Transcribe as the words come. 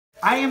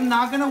I am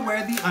not gonna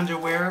wear the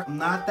underwear. I'm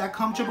not that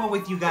comfortable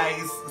with you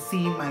guys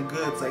seeing my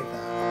goods like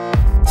that.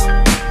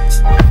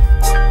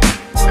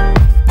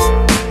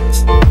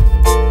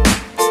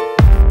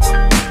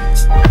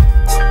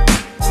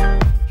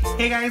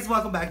 Hey guys,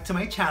 welcome back to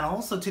my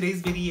channel. So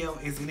today's video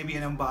is going to be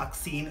an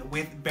unboxing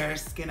with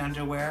BeatSkn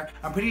Underwear.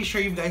 I'm pretty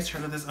sure you guys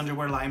heard of this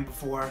underwear line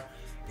before.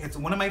 It's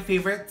one of my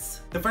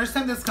favorites. The first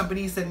time this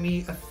company sent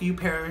me a few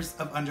pairs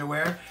of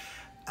underwear,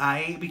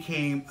 I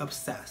became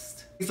obsessed.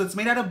 So it's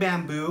made out of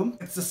bamboo.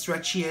 It's the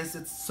stretchiest,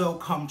 it's so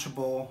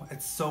comfortable,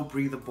 it's so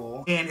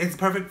breathable, and it's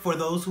perfect for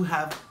those who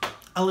have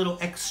a little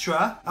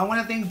extra. I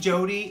want to thank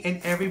Jody and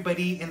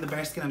everybody in the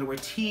BeatSkn Underwear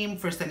team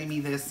for sending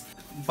me this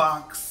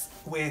box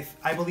with,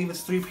 I believe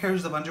it's 3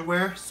 pairs of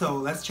underwear. So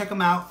let's check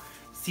them out,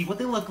 see what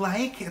they look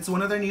like. It's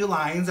one of their new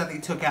lines that they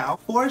took out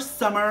for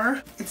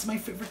summer. It's my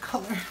favorite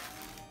color.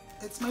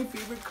 It's my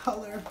favorite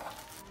color.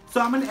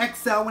 So I'm an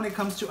XL when it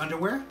comes to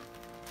underwear,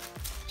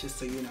 just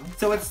so you know.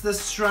 So it's the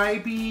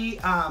stripy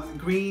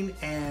green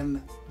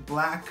and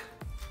black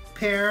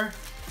pair.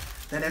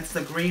 Then it's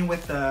the green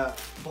with the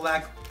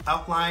black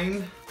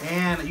outline.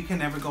 And you can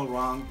never go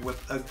wrong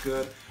with a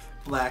good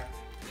black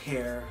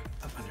pair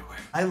of underwear.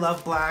 I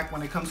love black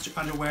when it comes to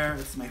underwear.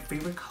 It's my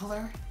favorite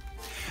color.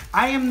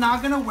 I am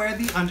not gonna wear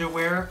the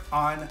underwear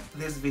on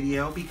this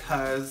video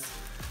because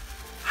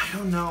I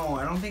don't know.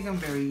 I don't think I'm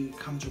very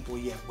comfortable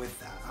yet with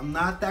that. I'm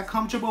not that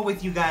comfortable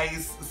with you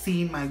guys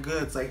seeing my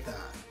goods like that.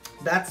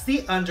 That's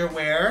the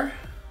underwear.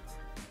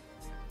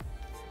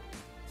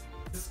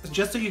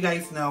 Just so you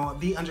guys know,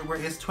 the underwear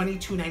is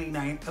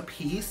 $22.99 a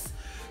piece.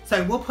 So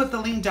I will put the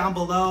link down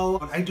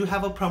below. I do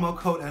have a promo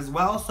code as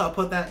well, so I'll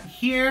put that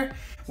here.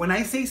 When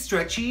I say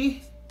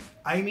stretchy,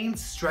 I mean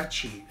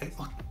stretchy.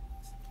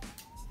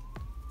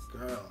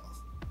 Girl,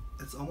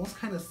 it's almost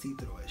kind of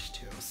see-through-ish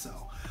too.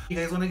 So you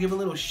guys want to give a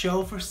little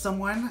show for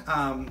someone?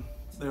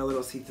 They're a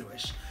little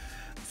see-through-ish.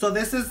 So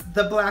this is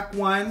the black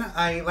one.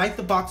 I like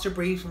the boxer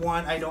brief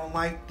one. I don't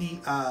like the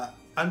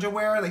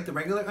underwear, like the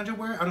regular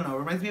underwear. I don't know, it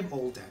reminds me of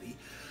Old Daddy.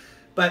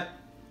 But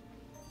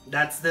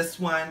that's this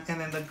one.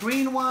 And then the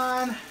green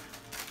one,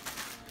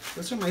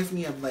 this reminds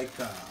me of like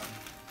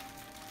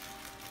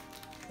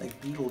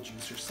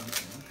Beetlejuice or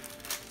something.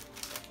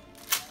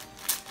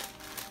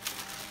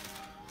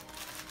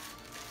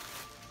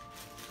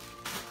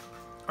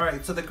 All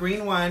right, so the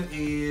green one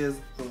is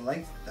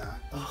like that.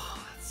 Oh,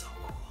 that's so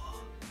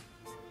cool.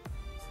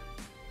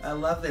 I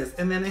love this.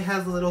 And then it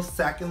has a little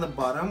sack in the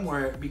bottom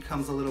where it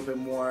becomes a little bit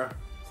more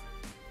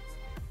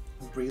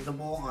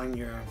breathable on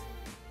your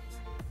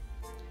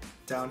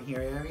down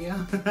here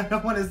area. I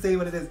don't want to say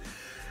what it is.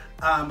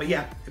 But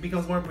yeah, it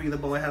becomes more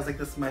breathable. It has like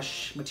this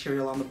mesh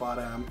material on the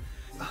bottom.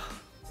 Oh,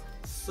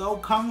 so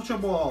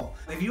comfortable.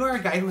 If you are a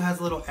guy who has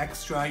a little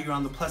extra, you're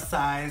on the plus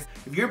size.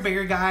 If you're a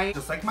bigger guy,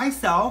 just like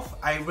myself,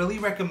 I really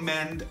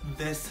recommend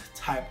this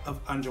type of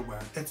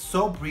underwear. It's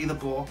so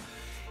breathable.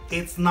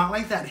 It's not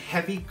like that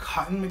heavy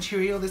cotton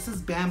material. This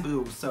is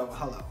bamboo, so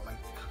hello.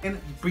 And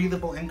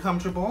breathable and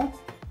comfortable.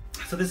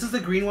 So this is the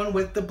green one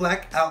with the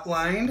black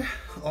outline.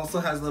 Also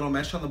has a little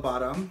mesh on the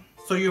bottom,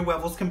 so your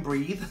webbles can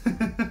breathe.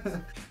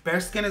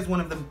 BeatSkn is one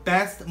of the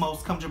best,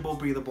 most comfortable,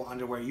 breathable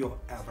underwear you'll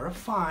ever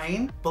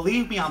find.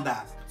 Believe me on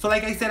that. So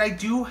like I said, I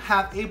do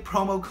have a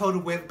promo code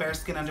with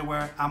BeatSkn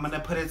Underwear. I'm gonna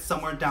put it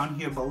somewhere down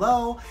here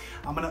below.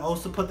 I'm gonna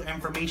also put their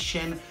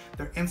information,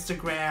 their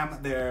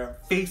Instagram, their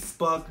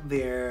Facebook,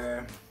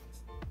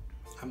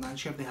 I'm not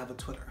sure if they have a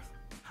Twitter.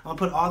 I'm gonna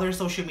put all their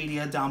social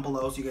media down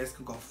below so you guys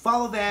can go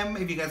follow them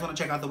if you guys wanna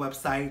check out the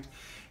website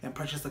and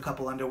purchase a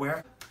couple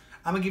underwear.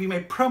 I'm gonna give you my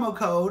promo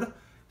code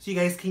so you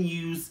guys can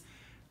use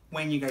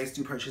when you guys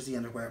do purchase the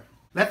underwear.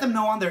 Let them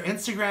know on their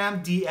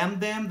Instagram, DM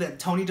them that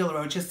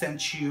TonyDeLaRocha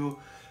sent you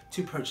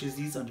to purchase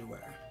these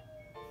underwear.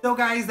 So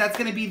guys, that's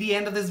gonna be the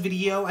end of this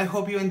video. I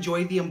hope you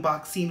enjoyed the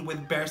unboxing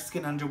with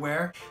BeatSkn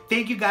Underwear.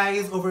 Thank you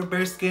guys over at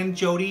BeatSkn.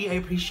 Jody, I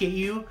appreciate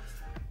you.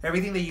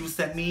 Everything that you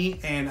sent me,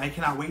 and I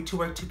cannot wait to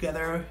work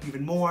together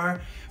even more.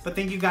 But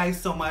thank you guys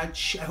so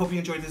much. I hope you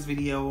enjoyed this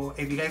video.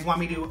 If you guys want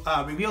me to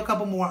review a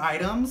couple more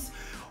items,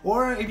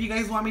 or if you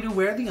guys want me to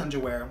wear the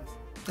underwear.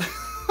 Yeah,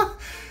 I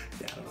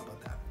don't know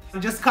about that.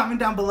 Just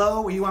comment down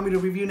below what you want me to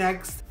review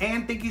next.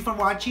 And thank you for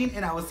watching,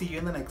 and I will see you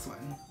in the next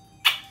one.